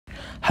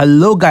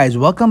Hello guys,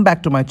 welcome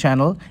back to my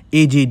channel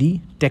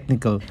AJD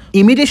Technical.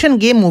 Imitation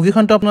game movie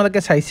khonto apnalake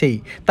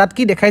saisei. Tat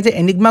ki dekhai je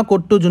enigma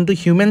code to juntu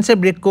humans se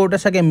break korte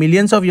sage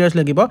millions of years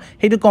lagibo,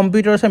 hetu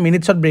computer se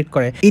minutes ot break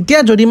kore.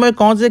 Itia jodi moi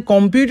kau je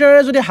computer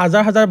e jodi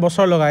hazar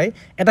bosor logai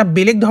eta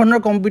beleg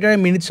dhornor computer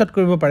e minutes ot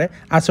koribo pare,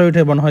 asorit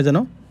hoy bon hoy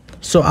jano.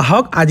 So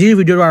ahok ajir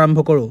video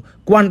arambho koru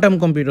quantum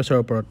computers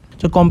er oporot.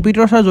 So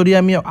computers er jodi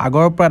ami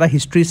agor pra eta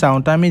history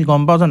sound ta ami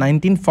gom pao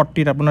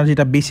 1940 apunar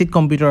jeta basic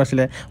computer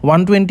asile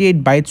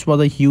 128 bytes was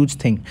a huge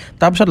thing.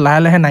 Tar pisot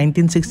lahe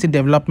 1960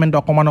 development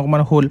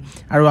okoman hol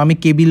aru ami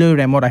KB loi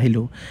RAM or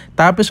ahilu.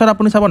 Tar pisot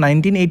apuni sabo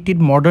 1980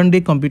 modern day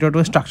computer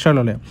to structure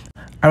lole.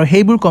 আৰু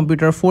হেইবোৰ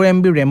computer 4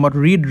 MB RAM ত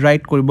read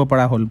right কৰিব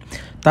পৰা হ'ল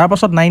তাৰ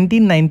পাছত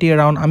 1990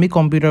 around আমি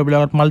computer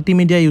বিলাকত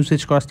multimedia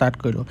uses কৰা start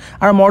কৰিলো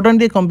আৰু মডাৰ্ন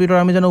ডে কম্পিউটাৰ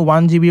আমি জানো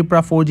 1 GB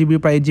পৰা 4 GB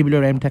পৰা 8 GB লৈ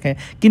RAM থাকে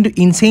কিন্তু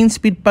ইনসেইন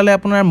স্পিড পালে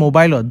আপোনাৰ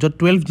মোবাইলত যত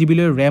 12 GB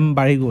লৈ RAM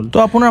বাঢ়ি গ'ল তো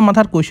আপোনাৰ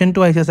মাথাত কোৱেশ্চনটো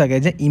আহিছে চাগে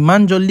যে ইমান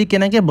জলদি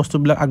কেনেকৈ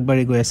বস্তুবিলাক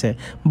আগবাঢ়ি গৈ আছে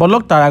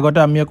বলক তাৰ আগতে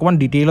আমি অকমান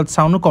ডিটেইলত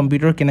চাউনো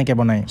কম্পিউটাৰ কেনেকৈ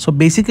বনায় সো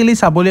বেসিক্যালি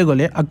চাবলৈ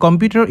গলে আ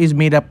computer is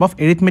made up of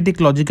arithmetic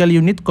logical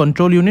unit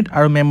control unit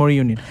আৰু মেমৰি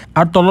ইউনিট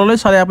আৰু তললৈ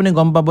চালে আপুনি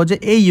গম পাব যে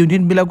এই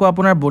ইউনিট বিলাকো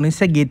আপোনাৰ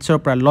বনিছে গেটছৰ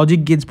পৰা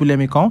লজিক গেটছ বুলি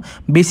আমি কওঁ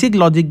basic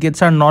logic gets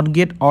are not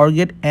get or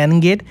gate and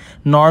gate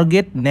নর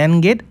গেট নেন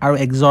গেট আৰু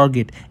এক্সঅৰ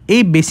গেট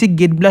এই বেসিক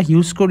গেট বিলাক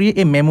ইউজ কৰি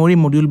এই মেমৰি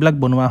মডিউল বিলাক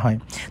বনোৱা হয়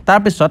তাৰ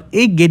পিছত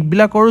এই গেট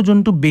বিলাকৰ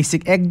যোনটো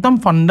বেসিক একদম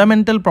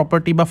ফান্ডামেন্টাল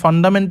প্ৰপাৰ্টি বা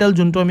ফান্ডামেন্টাল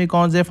যোনটো আমি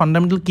কওঁ যে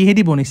ফান্ডামেন্টাল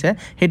কিহেদি বনিছে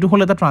হেতু হল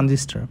এটা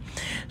ট্ৰানজিস্টৰ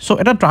সো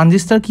এটা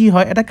ট্ৰানজিস্টৰ কি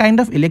হয় এটা কাইন্ড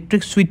অফ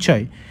ইলেক্ট্ৰিক সুইচ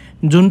হয়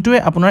যোনটোৱে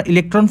আপোনাৰ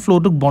ইলেক্ট্ৰন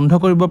ফ্লোটোক বন্ধ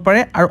কৰিব পাৰে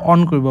আৰু অন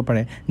কৰিব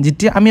পাৰে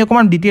যেতিয়া আমি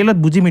অকমান ডিটেইলত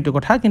বুজিম এটো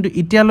কথা কিন্তু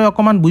ইতিয়ালৈ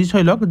অকমান বুজি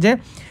থৈলক যে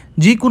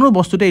যিকোনো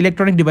বস্তুতে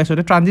electronic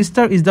ডিভাইসতে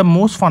ট্ৰানজিস্টৰ is the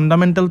most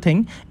fundamental thing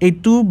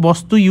এইটো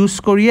বস্তু ইউজ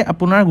কৰি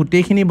আপোনাৰ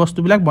গোটেইখিনি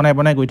বস্তুবিলাক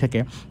বনাই গৈ থাকে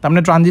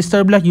তাৰমানে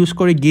ট্ৰানজিস্টৰ বিলাক ইউজ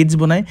কৰি গেটছ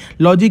বনাই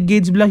লজিক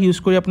গেটছ বিলাক ইউজ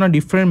কৰি আপোনাৰ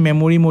ডিফাৰেন্ট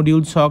মেমৰি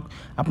মডিউলছ হক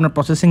আপোনাৰ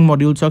প্ৰসেসিং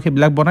মডিউলছ হক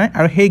হেবিলাক বনাই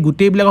আৰু সেই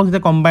গোটেইবিলাকক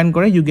যেতিয়া কম্বাইন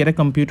কৰে you get A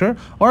computer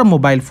or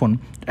mobile phone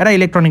এটা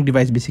ইলেক্ট্ৰনিক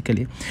ডিভাইস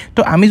বেসিক্যালি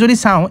তো আমি যদি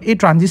চাওঁ এই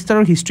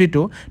ট্ৰানজিস্টৰৰ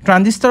হিষ্ট্ৰীটো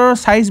ট্ৰানজিস্টৰৰ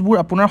সাইজবোৰ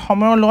আপোনাৰ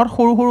সময়ৰ লগত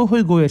সৰু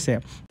হৈ গৈ আছে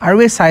আৰু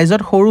এই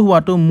সাইজত সৰু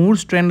হোৱাটো মূল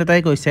ষ্ট্ৰেন্ড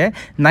এটাই কৈছে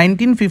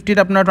 1950 ত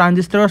আপোনাৰ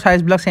ট্ৰানজিস্টৰৰ সাইজ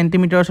বিলাক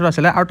সেন্টিমিটাৰছত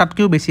আছিল আৰু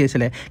তাতকৈও বেছি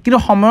আছিল কিন্তু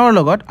সময়ৰ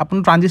লগত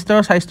আপোনাৰ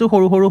ট্ৰানজিস্টৰৰ সাইজটো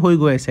সৰু হৈ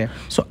গৈ আছে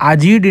সো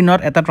আজিৰ দিনত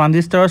এটা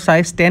ট্ৰানজিস্টৰৰ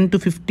সাইজ 10 to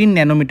 15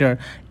 নেনোমিটাৰ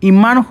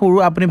ইমান সৰু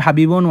আপুনি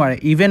ভাবিব নোৱাৰে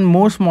ইভেন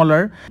মোৰ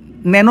স্মলাৰ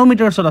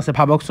নেনোমিটাৰছত আছে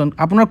ভাবকচোন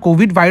আপোনাৰ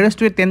কোভিড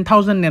ভাইৰাছটোৱে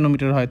 10000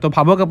 নেনোমিটাৰ হয় তো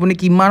ভাবক আপুনি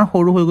কিমান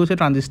সৰু হৈ গৈছে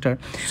ট্ৰানজিস্টৰ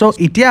সো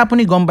এতিয়া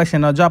আপুনি গম পাইছে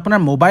না যে আপোনাৰ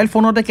মোবাইল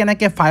ফোনতে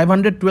কেনেকৈ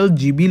 512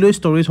 GB লৈ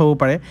ষ্টৰেজ হ'ব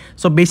পাৰে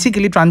সো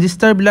বেসিক্যালি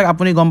ট্ৰানজিস্টৰ বিলাক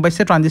আপুনি গম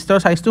পাইছে ট্ৰানজিস্টৰৰ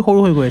সাইজটো সৰু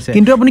হৈ গৈ আছে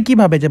কিন্তু আপুনি কি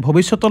ভাবে যে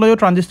ভৱিষ্যতলৈ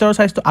ট্ৰানজিস্টৰৰ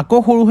সাইজটো আকৌ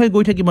সৰু হৈ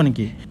গৈ থাকিব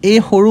নেকি এই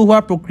সৰু হোৱা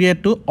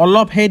প্ৰক্ৰিয়াটো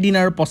অলপ হে দিন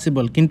আৰু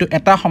পসিবল কিন্তু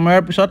এটা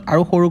সময়ৰ পিছত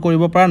আৰু সৰু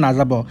কৰিব পৰা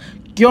নাযাব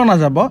কিয়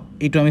নাযাব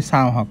এইটো আমি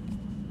চাওঁ হক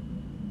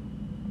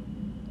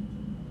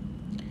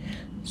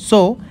সো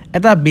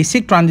এটা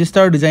বেসিক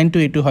ট্ৰানজিস্টৰ ডিজাইনটো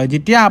এটো হয়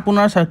যেতিয়া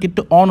আপোনাৰ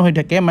সাৰ্কিটটো অন হৈ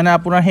থাকে মানে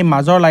আপোনাৰ হে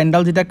মাজৰ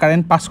লাইনডাল যেতিয়া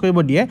কাৰেন্ট পাস কৰিব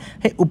দিয়ে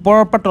হে ওপৰৰ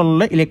পৰা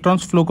তললৈ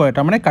ইলেক্ট্ৰনছ ফ্লো কৰে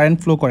তাৰ মানে কাৰেন্ট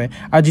ফ্লো কৰে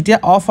আৰু যেতিয়া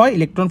অফ হয়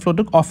ইলেক্ট্ৰন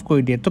ফ্লোটোক অফ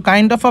কৰি দিয়ে তো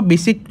kind of a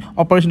basic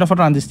operation of a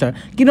ট্ৰানজিস্টৰ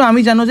কিন্তু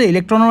আমি জানো যে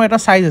ইলেক্ট্ৰনৰ এটা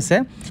সাইজ আছে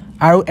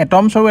আৰু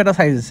এটমছৰো এটা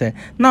সাইজ আছে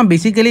না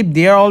basically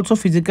De are also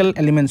physical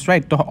elements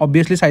right তো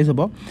অবভিয়াসলি সাইজ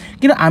হ'ব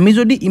কিন্তু আমি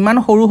যদি ইমান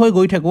সৰু হৈ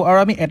গৈ থাকো আৰু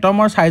আমি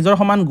এটমৰ সাইজৰ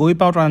সমান গৈ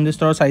পাও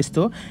ট্ৰানজিস্টৰৰ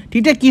সাইজটো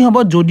তেতিয়া কি হ'ব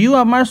যদিও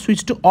আমাৰ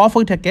সুইচটো অফ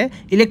হৈ থাকে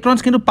ইলেক্ট্ৰনছ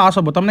কিন্তু পাস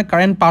হ'ব তাৰমানে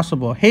কাৰেন্ট পাস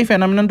হ'ব সেই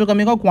ফেনোমেননটোক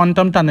আমি কওঁ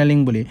কোৱান্টাম টানেলিং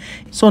বুলি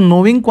সো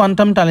নোইং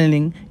কোৱান্টাম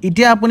টানেলিং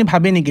এতিয়া আপুনি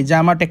ভাবে নেকি যে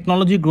আমাৰ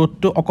টেকনলজি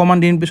গ্ৰোথটো অকমান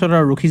দিন পিছত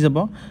আৰু ৰখি যাব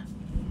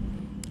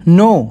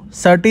নো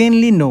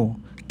সাৰ্টেনলি নো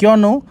কিয়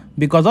নো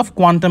because of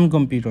quantum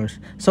computers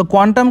so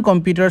quantum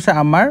computers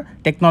amar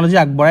technology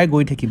agbarai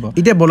goi thakibo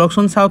ite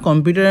bolokson sao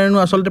computer nu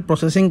asolte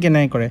processing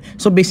kenai kore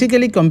so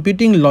basically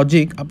computing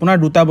logic apunar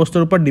duta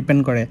bostur upor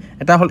depend kore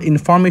eta hol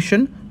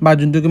information ba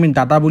juntu kimi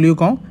data buliu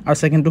kau ar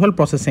second to hol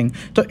processing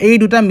so ei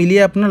duta mili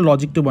apunar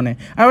logic tu bone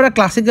aru eta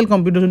classical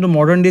computer juntu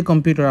modern day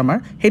computer amar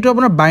hetu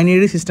apunar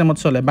binary system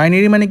ot chole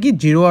binary mane ki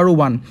 0 aru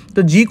 1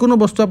 to ji kono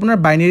bostu apunar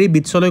binary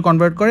bits loi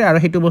convert kore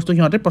aru hetu bostu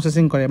hihote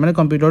processing kore mane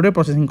computer re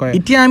processing kore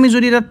itia ami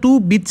jodi eta 2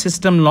 bit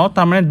system ল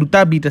তাৰমানে দুটা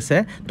beet আছে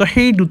তো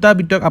সেই দুটা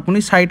বিটক আপুনি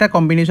চাৰিটা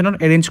কম্বিনেশনত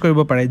arrange কৰিব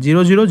পাৰে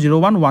 00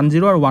 01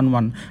 10 আৰু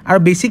 11 আৰু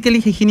বেসিক্যালি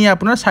হেখিনি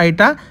আপোনাৰ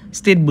চাৰিটা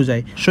ষ্টেট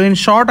বুজায় সো ইন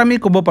শৰ্ট আমি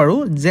ক'ব পাৰো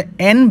যে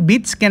n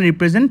bits can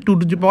represent 2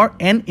 to the power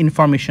n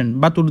information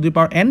বা 2 to the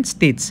power n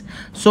ষ্টেটস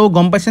so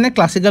গম পাইছেনে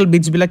ক্লাসিক্যাল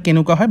বিটস বিলাক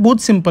কেনেকুৱা হয় বহুত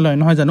সিম্পল হয়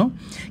নহয় জানো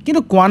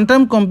কিন্তু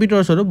কোৱান্টাম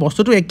কম্পিউটাৰছৰো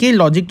বস্তুটো একেই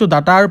লজিকটো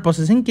ডাটা আৰু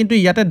প্ৰসেসিং কিন্তু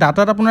ইয়াতে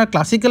ডাটাত আপোনাৰ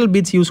ক্লাসিক্যাল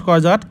বিটস ইউজ কৰা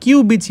জাত কিউ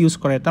বিটস ইউজ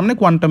কৰে তাৰমানে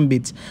কোৱান্টাম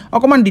বিটস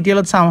অকমান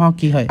ডিটেইলত চাওঁ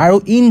কি হয় আৰু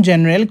ই in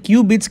general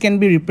qubits can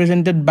be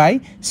represented by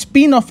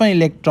spin of an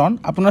electron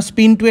আপোনাৰ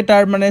spin to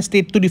এটাৰ মানে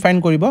state to define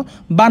কৰিব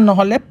বা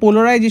নহলে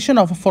polarization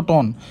of a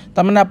photon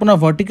তাৰ মানে আপোনাৰ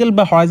vertical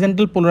বা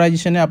horizontal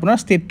polarization এ আপোনাৰ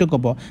state to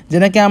ক'ব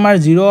যেনেকৈ আমাৰ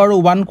 0 আৰু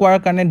 1 কোৱাৰ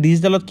কাৰণে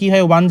ডিজিটালত কি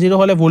হয় 1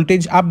 0 হলে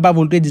voltage up বা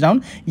voltage down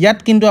ইয়াত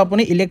কিন্তু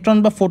আপুনি ইলেক্ট্ৰন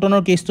বা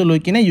ফোটনৰ কেছটো লৈ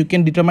কিনে you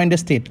can determine the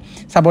state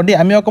চাব দি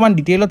আমি অকমান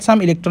ডিটেইলত চাম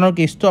ইলেক্ট্ৰনৰ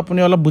কেছটো আপুনি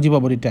অলপ বুজি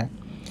পাব দিটা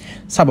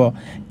চাব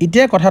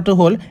ইতিয়া কথাটো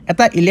হল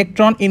এটা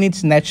electron in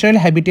it's ন্যাচাৰাল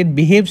habitat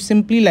behave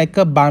simply like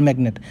আ বাৰ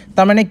ম্যাগনেট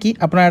তাৰ মানে কি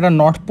আপোনাৰ এটা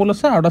নৰ্থ পোল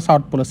আছে আৰু এটা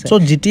সাউথ পোল আছে সো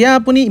যেতিয়া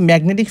আপুনি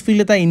ম্যাগনেটিক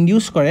ফিল্ড এটা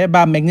ইনডিউস কৰে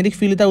বা ম্যাগনেটিক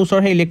ফিল্ড এটা ওচৰ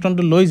হে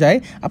ইলেক্ট্ৰনটো লৈ যায়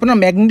আপোনাৰ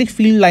ম্যাগনেটিক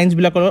ফিল্ড লাইনস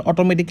বিলাকৰ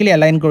অটোমেটিক্যালি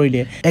এলাইন কৰি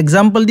দিয়ে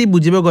এক্সাম্পল দি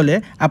বুজিব গলে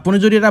আপুনি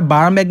যদি এটা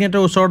বাৰ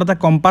ম্যাগনেটৰ ওচৰত এটা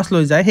কম্পাস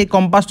লৈ যায় সেই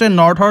কম্পাসটোৱে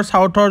নৰ্থৰ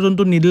সাউথৰ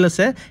যোনটো নিডল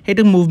আছে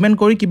হেতু মুভমেন্ট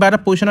কৰি কিবা এটা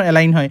পজিশনত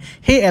এলাইন হয়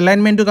সেই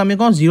এলাইনমেন্টক আমি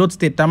কওঁ জিৰ'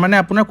 ষ্টেট তাৰ মানে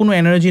আপোনাৰ কোনো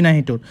এনাৰ্জি নাই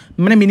হেতু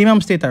মানে মিনিমাম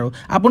ষ্টেট আৰু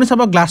আপুনি সব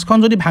গ্লাসখন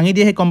যদি ভাঙি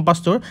দিয়ে সেই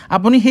কম্পাসটোৰ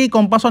আপুনি সেই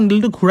কম্পাসৰ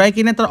নিডলটো ঘুৰাই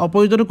কিনে তাৰ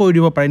অপোজিটটো কৰি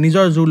দিব পাৰে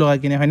নিজৰ জোৰ লগাই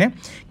কিনে হয়নে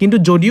কিন্তু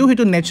যদিও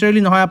হেতু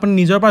ন্যাচাৰালি নহয় আপুনি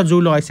নিজৰ পৰা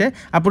জোৰ লগাইছে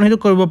আপুনি হেতু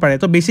কৰিব পাৰে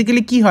তো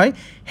বেসিক্যালি কি হয়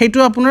হেতু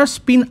আপোনাৰ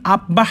স্পিন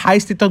আপ বা হাই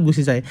ষ্টেটত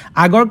গুচি যায়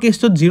আগৰ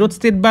কেছটোত জিৰ'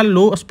 ষ্টেট বা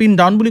লো স্পিন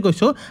ডাউন বুলি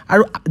কৈছো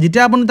আৰু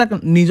যেতিয়া আপুনি তাক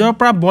নিজৰ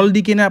পৰা বল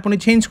দি কিনে আপুনি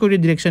চেঞ্জ কৰি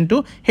ডিৰেকচনটো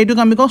হেতুক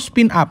আমি কওঁ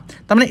স্পিন আপ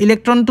তাৰ মানে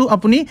ইলেক্ট্ৰনটো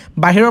আপুনি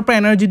বাহিৰৰ পৰা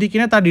এনাৰ্জি দি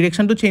কিনে তাৰ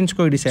ডিৰেকচনটো চেঞ্জ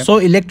কৰি দিছে সো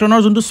ইলেক্ট্ৰনৰ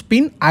যোনটো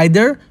স্পিন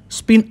আইদাৰ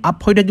স্পিন আপ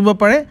হৈ থাকিব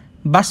পাৰে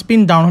বা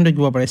স্পিন ডাউন হৈ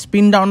থাকিব পাৰে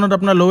স্পিন ডাউনত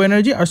আপোনাৰ লো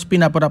এনাৰ্জি আৰু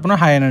স্পিন আপত আপোনাৰ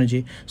হাই এনাৰ্জি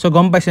সো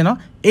গম পাইছে ন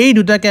এই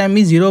দুটাকে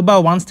আমি 0 বা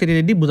 1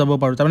 ষ্টেটেদি বুজাব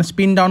পাৰো তাৰ মানে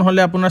স্পিন ডাউন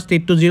হলে আপোনাৰ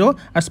ষ্টেট টু 0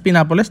 আৰু স্পিন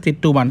আপ হলে ষ্টেট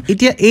টু 1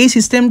 এতিয়া এই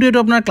সিস্টেমটো এটো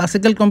আপোনাৰ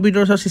ক্লাসিক্যাল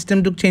কম্পিউটাৰছৰ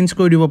সিস্টেমটোক চেঞ্জ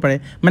কৰি দিব পাৰে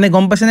মানে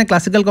গম পাইছে নে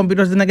ক্লাসিক্যাল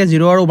কম্পিউটাৰছ যেনেকৈ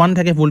 0 আৰু 1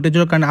 থাকে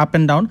ভোল্টেজৰ কাৰণে আপ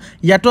এণ্ড ডাউন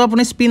ইয়াতো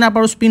আপুনি স্পিন আপ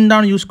আৰু স্পিন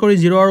ডাউন ইউজ কৰি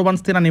 0 আৰু 1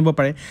 ষ্টেট আনিব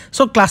পাৰে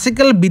সো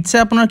ক্লাসিক্যাল বিটছে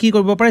আপোনাৰ কি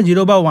কৰিব পাৰে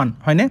 0 বা 1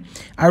 হয়নে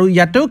আৰু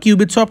ইয়াতেও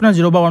কিউবিটছৰ আপোনাৰ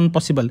 0 বা 1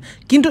 পসিবল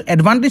কিন্তু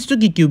এডভান্টেজটো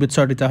কি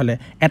কিউবিটছৰ দিতা হলে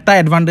এটা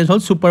এডভান্টেজ হল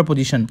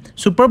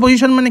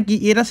সুপাৰপজিশন মানে কি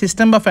এটা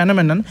সিস্টেম বা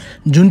ফেনোমেনন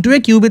যোনটোৱে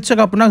কিউবিটছক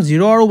আপোনাক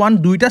 0 আৰু 1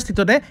 দুইটা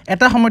স্থিততে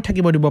এটা সময়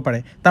থাকিব দিব পাৰে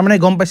তাৰ মানে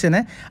গম পাইছে নে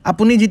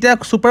আপুনি যেতিয়া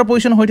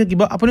সুপাৰপজিশন হৈ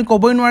থাকিব আপুনি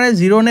কবই নোৱাৰে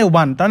 0 নে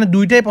 1 তাৰ মানে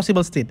দুইটাই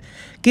পসিবল ষ্টেট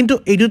কিন্তু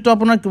এইটো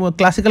আপোনাৰ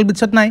ক্লাসিক্যাল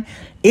বিটছত নাই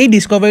এই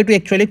ডিসকভাৰীটো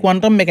একচুয়ালি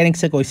কোয়ান্টাম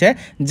মেকানিক্সে কৈছে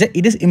যে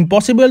it is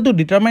impossible to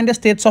determine the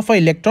states of a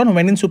electron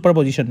when in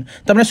superposition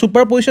তাৰ মানে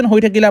সুপাৰপজিশন হৈ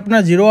থাকিলে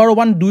আপোনাৰ 0 আৰু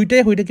 1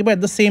 দুইটাই হৈ থাকিব এট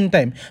দ্য সেম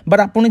টাইম বাট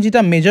আপুনি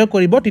যেতিয়া মেজাৰ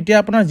কৰিব তেতিয়া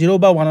আপোনাৰ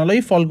 0 বা 1 লৈ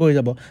ফল কৰি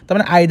যাব তাৰ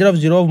মানে আইদাৰ অফ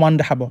 0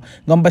 1 দেখাব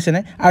গম পাইছে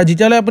নে আৰু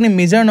যেতিয়ালৈ আপুনি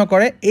মেজাৰ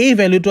নকৰে এই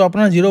ভ্যালুটো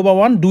আপোনাৰ 0 বা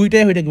 1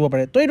 দুইটাই হৈ থাকিব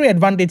পাৰে তো এইটো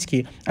এডভান্টেজ কি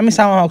আমি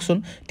চাওঁ আহকচোন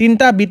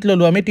তিনটা বিট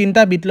ললো আমি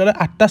তিনটা বিট ললে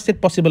 8টা ষ্টেট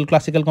পসিবল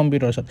ক্লাসিক্যাল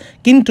কম্পিউটাৰছত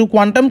কিন্তু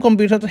কোয়ান্টাম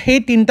কম্পিউটাৰত সেই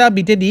তিনটা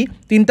বিটে দি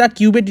তিনটা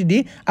কিউবিট দি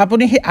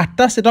আপুনি সেই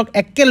 8টা ষ্টেটক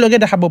একেলগে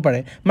দেখাব পাৰে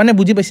মানে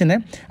বুজি পাইছে নে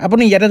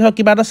আপুনি ইয়াতে ধৰ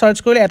কিবা এটা সাৰ্চ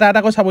কৰিলে এটা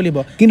এটা কৈ চাব লাগিব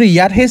কিন্তু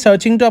ইয়াত সেই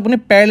সাৰ্চিংটো আপুনি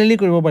প্যাৰালেলি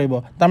কৰিব পাৰিব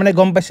তাৰ মানে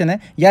গম পাইছে নে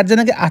ইয়াত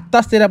যেনেকৈ 8টা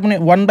ষ্টেট আপুনি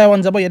 1 বাই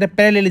 1 যাব ইয়াতে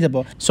প্যাৰালেলি যাব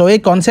সো এই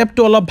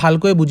কনসেপ্টটো অলপ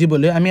ভালকৈ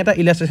বুজিবলৈ আমি এটা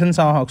ইলাস্ট্ৰেচন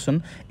চাওঁ হকচোন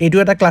এইটো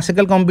এটা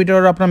ক্লাসিক্যাল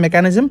কম্পিউটাৰৰ আপোনাৰ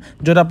মেকানিজম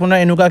যত আপোনাৰ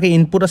এনুকাকে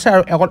ইনপুট আছে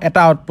আৰু অকল এটা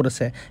আউটপুট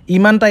আছে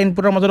ইমানটা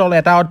ইনপুটৰ মাজত অকল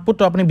এটা আউটপুট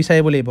তো আপুনি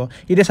বিচাৰিব লাগিব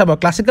ইতে চাব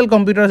ক্লাসিক্যাল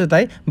কম্পিউটাৰ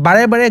যেটাই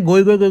বাৰে বাৰে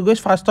গৈ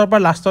ফাৰ্ষ্টৰ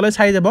পৰা লাষ্টলৈ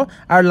চাই যাব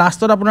আৰু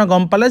লাষ্টত আপোনাৰ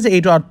গম পালে যে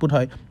এইটো আউটপুট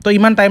হয় তো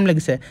ইমান টাইম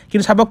লাগিছে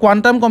কিন্তু চাব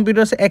কোয়ান্টাম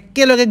কম্পিউটাৰছে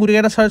একেলগে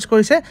গুটেটা সাৰ্চ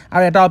কৰিছে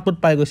আৰু এটা আউটপুট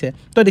পাই গৈছে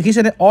তো দেখিছে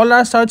নে অল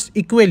আৰ সাৰ্চ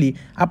ইকুৱেলি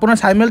আপোনাৰ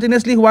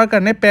সাইমালটেনিয়াছলি হোৱাৰ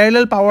কাৰণে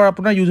প্যাৰালেল পাৱাৰ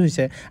আপোনাৰ ইউজ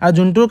হৈছে আৰু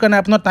যোনটোৰ কাৰণে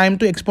আপোনাৰ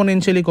টাইমটো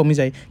এক্সপোনেনশিয়ালি কমি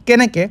যায়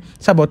কেনেকৈ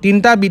চাব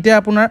তিনটা বিটে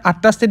আপোনাৰ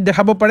 8টা ষ্টেট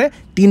দেখাব পাৰে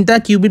তিনটা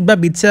কিউবিট বা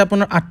বিটছে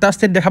আপোনাৰ 8টা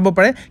ষ্টেট দেখাব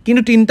পাৰে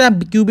কিন্তু তিনটা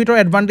কিউবিটৰ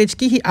এডভান্টেজ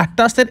কি হি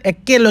 8টা ষ্টেট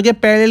একেলগে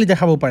প্যাৰালেলি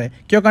দেখাব পাৰে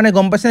কিয় কাৰণে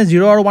গম পাইছে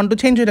 0 আৰু 1 টো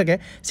চেঞ্জ হৈ থাকে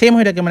সেম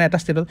হৈ থাকে মানে এটা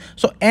ষ্টেটত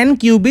so n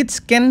কিউবিটছ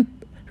can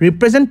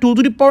represent 2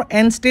 to the power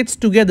n states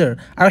together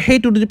আৰু সেই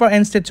 2 to the power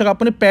n states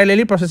আপুনি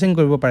প্যাৰালেলি প্ৰসেসিং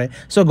কৰিব পাৰে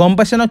সো গম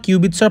পাইছে ন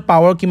কিউবিটছৰ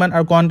পাৱাৰ কিমান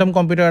আৰু কোয়ান্টাম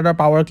কম্পিউটাৰৰ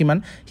পাৱাৰ কিমান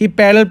হি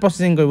প্যাৰালেল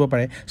প্ৰসেসিং কৰিব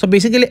পাৰে সো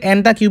বেসিক্যালি n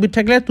টা কিউবিট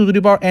থাকিলে 2 to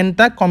the power n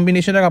টা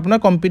কম্বিনেশনৰ আপোনাৰ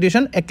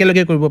কম্পিউটেশন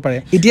একেলগে কৰিব পাৰে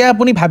এতিয়া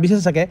আপুনি ভাবিছে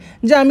চাগে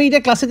যে আমি এটা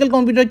ক্লাসিক্যাল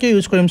কম্পিউটাৰ কি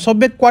ইউজ কৰিম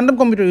সবে কোয়ান্টাম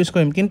কম্পিউটাৰ ইউজ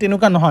কৰিম কিন্তু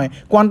এনেকুৱা নহয়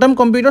কোয়ান্টাম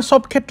কম্পিউটাৰ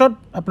সব ক্ষেত্ৰত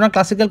আপোনাৰ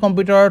ক্লাসিক্যাল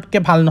কম্পিউটাৰতকে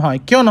ভাল নহয়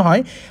কিয়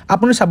নহয়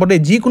আপুনি চাব দে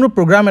যি কোনো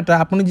প্ৰগ্ৰাম এটা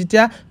আপুনি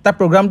যেতিয়া তাৰ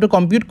প্ৰগ্ৰামটো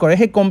কম্পিউট কৰে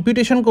সেই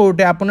কম্পিউটেশন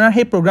কৰোতে আপোনাৰ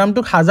সেই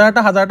প্ৰগ্ৰামটোক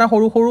হাজাৰটা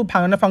সৰু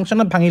ভাঙনা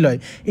ফাংশনত ভাঙি লয়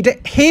এটা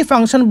সেই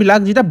ফাংশন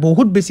বিলাক যেটা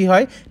বহুত বেছি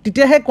হয়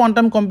তেতিয়া হে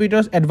কোয়ান্টাম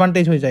কম্পিউটাৰছ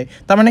এডভান্টেজ হৈ যায়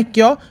তাৰ মানে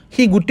কিয়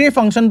হি গুটে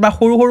ফাংশন বা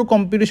সৰু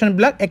কম্পিউটেশন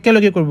বিলাক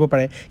একেলগে কৰিব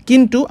পাৰে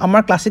কিন্তু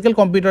আমাৰ ক্লাসিক্যাল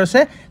কম্পিউটাৰছে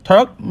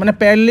ধৰক মানে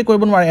প্যাৰালেলি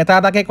কৰিব নোৱাৰে এটা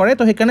এটাকে কৰে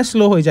তো সেইকাৰণে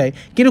স্লো হৈ যায়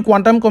কিন্তু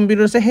কোয়ান্টাম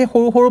কম্পিউটাৰছে সেই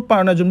সৰু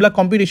যোনবিলাক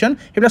কম্পিউটেশন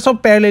সেইবিলাক সব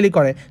প্যাৰালেলি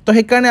কৰে তো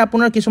সেইকাৰণে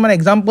আপোনাৰ কিছুমান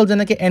এক্সাম্পল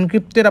যেনেকৈ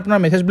এনক্ৰিপ্টেড আপোনাৰ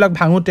মেছেজ বিলাক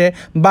ভাঙোতে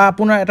বা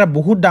আপোনাৰ এটা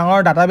বহুত ডাঙৰ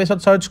ডাটাবেছত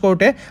সাৰ্চ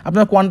কৰোতে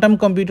আপোনাৰ কোয়ান্টাম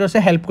কম্পিউটাৰছে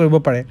হেল্প কৰিব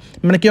পাৰে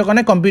মানে কিয়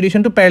কাৰণে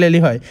কম্পিউটেশনটো প্যাৰালেলি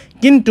হয়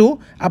কিন্তু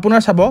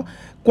আপোনাৰ চাব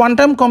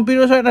কোয়ান্টাম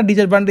কম্পিউটাৰছৰ এটা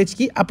ডিসএডভান্টেজ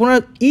কি আপোনাৰ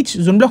ইচ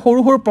যোনবিলাক সৰু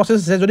প্ৰসেস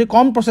আছে যদি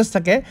কম প্ৰসেস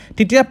থাকে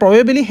তেতিয়া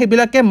প্ৰবেবলি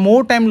হেবিলাকে মোৰ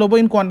টাইম ল'ব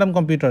ইন কোয়ান্টাম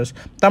কম্পিউটাৰছ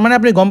তাৰ মানে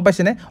আপুনি গম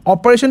পাইছে নে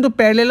অপাৰেশনটো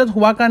প্যাৰালেলত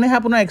হোৱাৰ কাৰণে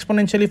আপোনাৰ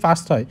এক্সপোনেনশিয়ালি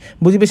ফাষ্ট হয়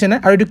বুজি পাইছে নে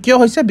আৰু এটো কিয়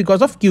হৈছে বিকজ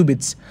অফ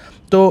কিউবিটছ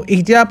তো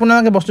এতিয়া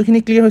আপোনালোকে বস্তুখিনি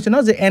ক্লিয়াৰ হৈছে ন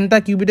যে এনটা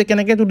কিউবিটে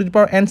কেনেকৈ to the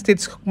power N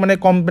states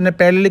মানে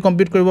পেৰেলেলি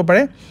কম্পিউট কৰিব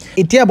পাৰে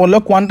এতিয়া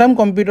বলক কোৱান্টাম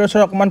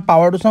কম্পিউটাৰ্ছৰ অকণমান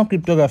পাৱাৰটো চাওঁ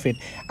ক্ৰিপ্টোগ্ৰাফিত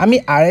আমি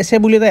RSA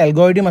বুলি এটা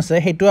এলগৰিদম আছে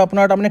সেইটো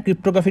আপোনাৰ তাৰমানে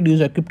ক্ৰিপ্টোগ্ৰাফিত ইউজ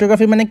হয়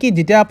ক্ৰিপ্টোগ্ৰাফি মানে কি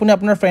যেতিয়া আপুনি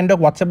আপোনাৰ ফ্ৰেণ্ডক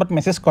হোৱাটছএপত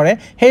মেছেজ কৰে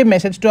সেই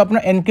মেছেজটো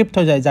আপোনাৰ এনক্ৰিপ্ট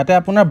হৈ যায় যাতে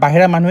আপোনাৰ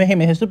বাহিৰা মানুহে সেই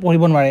মেছেজটো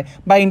পঢ়িব নোৱাৰে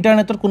বা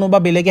ইণ্টাৰনেটত কোনোবা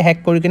বেলেগে হেক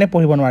কৰি কিনে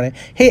পঢ়িব নোৱাৰে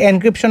সেই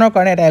এনক্ৰিপশ্যনৰ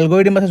কাৰণে এটা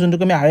এলগৰিদম আছে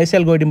যোনটোক আমি RSA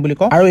এলগৰিদম বুলি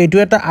কওঁ আৰু এইটো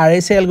এটা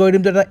RSA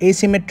এলগৰিদমটো এটা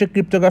এচিমেট্ৰিক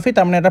ক্ৰিপ্টোগ্ৰাফি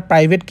তাৰমানে এটা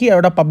প্ৰাইভেট কি আৰু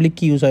এটা পাব্লিক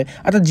কি ইউজ হয়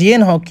আচ্ছা যিয়ে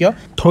নহওক কিয়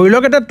ধৰি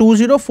লওক এটা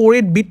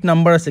 2048 বিট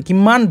নাম্বাৰ আছে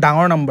কিমান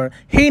ডাঙৰ নাম্বাৰ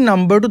সেই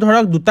নাম্বাৰটো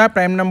ধৰক দুটা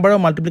প্ৰাইম নাম্বাৰৰ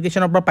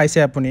মাল্টিপ্লিকেশ্যনৰ পৰা পাইছে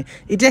আপুনি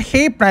এতিয়া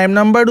সেই প্ৰাইম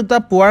নাম্বাৰ দুটা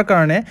পোৱাৰ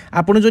কাৰণে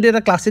আপুনি যদি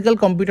এটা ক্লাছিকেল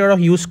কম্পিউটাৰক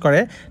ইউজ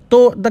কৰে তো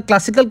the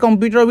classical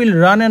computer will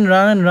run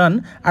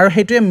আৰু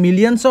সেইটোৱে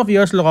মিলিয়নছ অফ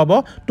ইয়াৰ্ছ লগাব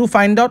to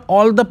find out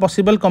all the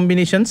possible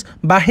কম্বিনেশ্যনছ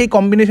বা সেই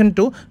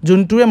কম্বিনেশ্যনটো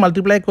যোনটোৱে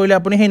মাল্টিপ্লাই কৰিলে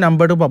আপুনি সেই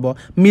নাম্বাৰটো পাব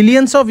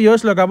মিলিয়নছ অফ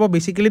ইয়াৰ্ছ লগাব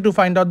basically to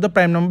find out the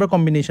prime number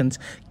কম্বিনেশ্যনছ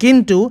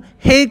কিন্তু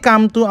সেই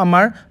কামটো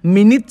আমাৰ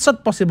মিনিটছত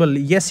possible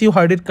Yes U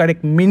hard it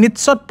correct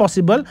মিনিটছত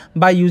possible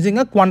by using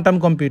a quantum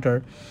computer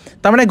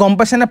তাৰমানে গম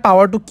পাইছেনে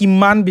পাৱাৰটো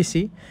কিমান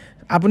বেছি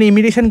আপুনি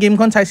ইমিটেশ্যন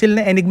গেমখন চাইছিল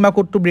নে এনিগমা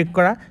কোডটো ব্ৰেক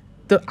কৰা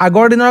তো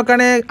আগৰ দিনৰ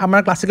কাৰণে আমাৰ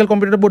ক্লাছিকেল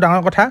কম্পিউটাৰটো বহুত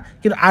ডাঙৰ কথা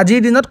কিন্তু আজিৰ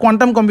দিনত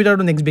কোৱান্টাম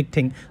কম্পিউটাৰটো next big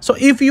thing so'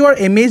 if U R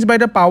এমেজড by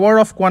the power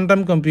of quantum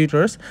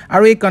computers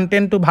আৰু এই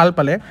কণ্টেণ্টটো ভাল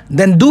পালে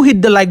then do hit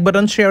the like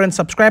button share and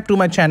subscribe to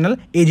my channel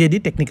AJD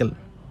Technical